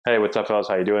Hey, what's up, fellas?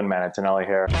 How you doing? Man, Antonelli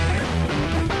here.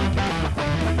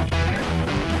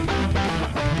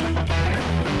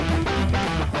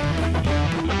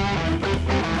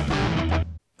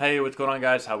 Hey, what's going on,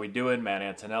 guys? How we doing? Man,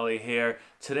 Antonelli here.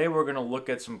 Today we're going to look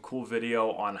at some cool video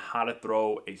on how to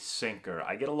throw a sinker.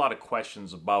 I get a lot of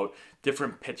questions about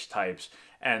different pitch types,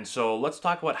 and so let's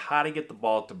talk about how to get the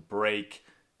ball to break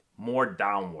more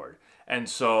downward. And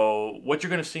so what you're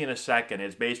going to see in a second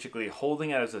is basically holding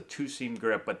it as a two-seam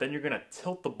grip, but then you're going to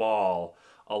tilt the ball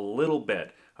a little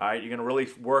bit. All right, you're going to really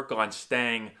work on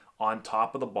staying on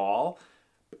top of the ball,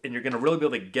 and you're going to really be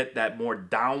able to get that more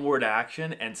downward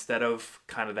action instead of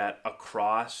kind of that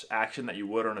across action that you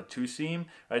would on a two-seam.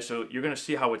 Right, so you're going to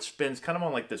see how it spins kind of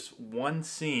on like this one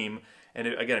seam, and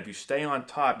again, if you stay on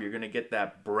top, you're going to get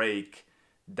that break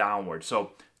downward.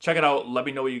 So check it out. Let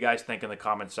me know what you guys think in the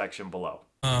comment section below.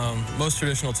 Most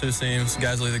traditional two seams,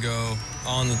 guys will either go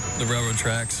on the railroad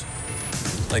tracks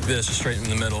like this, just straight in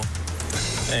the middle.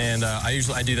 And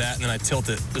I do that, and then I tilt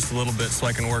it just a little bit so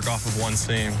I can work off of one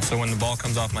seam. So when the ball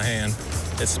comes off my hand,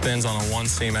 it spins on a one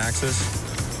seam axis,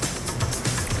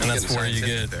 and that's where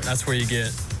you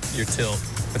get your tilt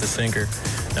with a sinker.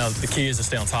 Now the key is to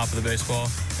stay on top of the baseball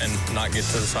and not get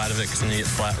to the side of it, because then you get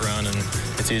flat run and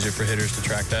it's easier for hitters to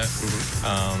track that.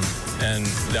 And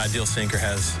the ideal sinker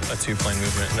has a two-plane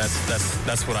movement, and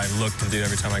that's what I look to do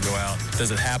every time I go out. Does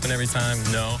it happen every time?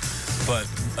 No, but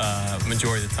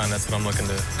majority of the time that's what I'm looking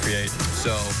to create.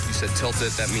 So you said tilt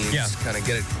it, that means kind of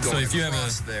get it going. So if you have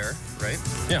there, right?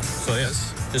 Yeah, so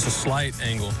just a slight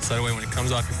angle, so that way when it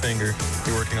comes off your finger,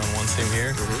 you're working on one seam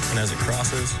here, and as it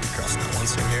crosses, you're crossing that one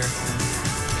seam here,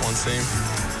 one seam.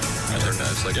 Very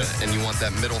nice, like that. And you want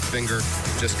that middle finger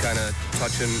just kind of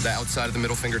touching the outside of the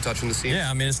middle finger, touching the seam. Yeah,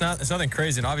 I mean it's nothing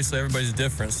crazy, and obviously everybody's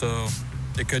different, so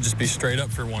it could just be straight up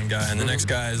for one guy, and the next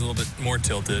guy is a little bit more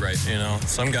tilted. Right. You know,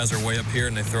 some guys are way up here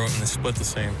and they throw it and they split the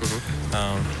seam.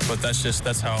 But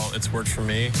that's how it's worked for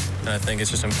me, and I think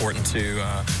it's just important to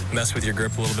mess with your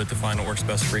grip a little bit to find what works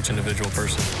best for each individual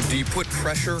person. Do you put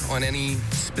pressure on any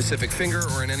specific finger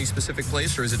or in any specific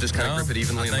place, or is it just kind of grip it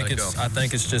evenly and let it go? I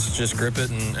think it's just grip it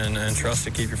and trust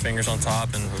to keep your fingers on top,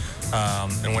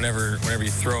 and whenever you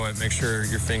throw it, make sure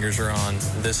your fingers are on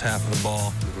this half of the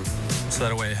ball. So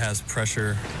that way it has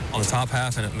pressure on the top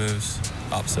half and it moves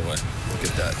opposite way.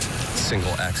 Get that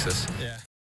single axis. Yeah.